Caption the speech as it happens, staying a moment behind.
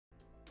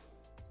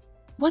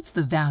What's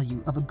the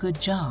value of a good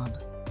job?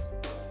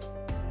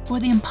 For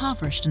the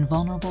impoverished and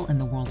vulnerable in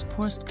the world's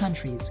poorest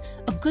countries,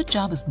 a good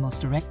job is the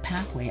most direct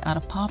pathway out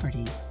of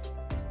poverty.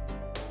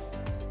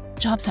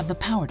 Jobs have the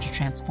power to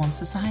transform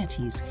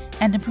societies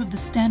and improve the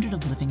standard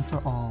of living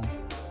for all.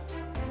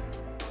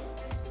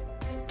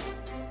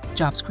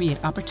 Jobs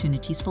create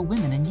opportunities for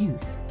women and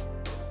youth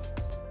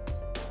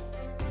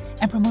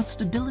and promote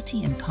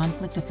stability in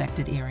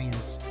conflict-affected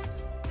areas.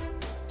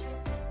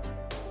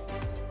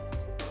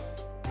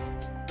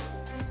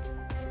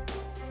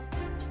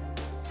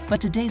 But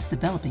today's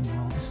developing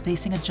world is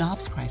facing a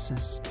jobs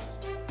crisis.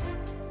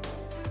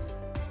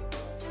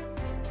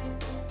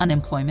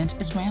 Unemployment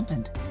is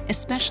rampant,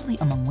 especially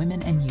among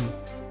women and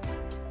youth.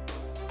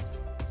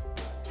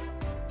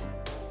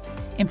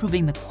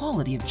 Improving the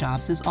quality of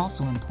jobs is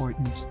also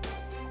important.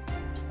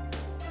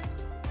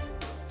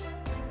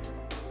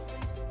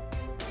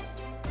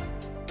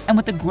 And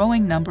with the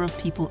growing number of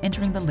people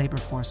entering the labor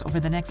force over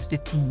the next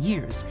 15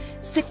 years,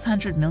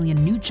 600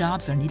 million new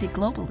jobs are needed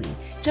globally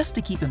just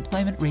to keep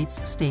employment rates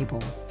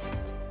stable.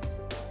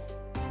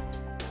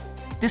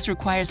 This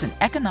requires an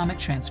economic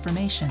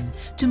transformation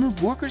to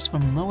move workers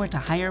from lower to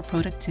higher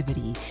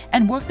productivity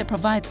and work that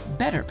provides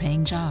better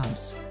paying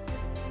jobs.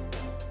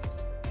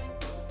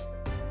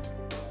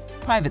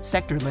 Private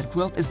sector-led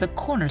growth is the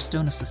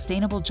cornerstone of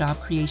sustainable job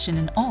creation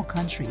in all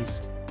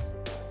countries.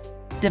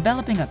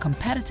 Developing a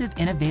competitive,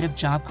 innovative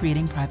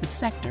job-creating private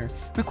sector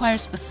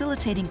requires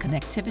facilitating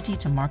connectivity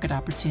to market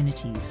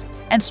opportunities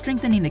and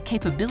strengthening the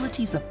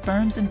capabilities of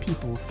firms and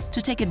people to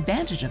take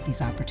advantage of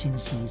these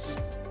opportunities.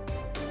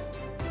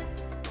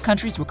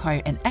 Countries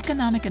require an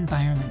economic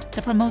environment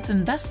that promotes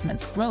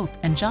investments, growth,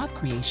 and job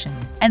creation,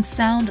 and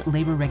sound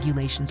labor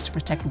regulations to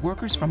protect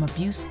workers from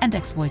abuse and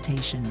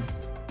exploitation.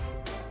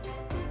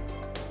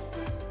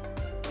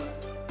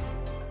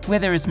 Where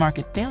there is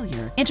market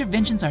failure,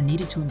 interventions are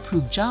needed to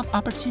improve job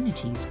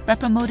opportunities by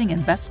promoting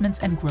investments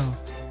and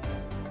growth.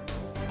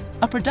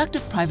 A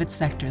productive private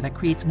sector that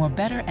creates more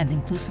better and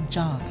inclusive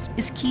jobs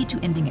is key to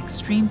ending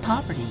extreme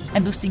poverty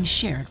and boosting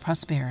shared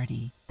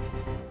prosperity.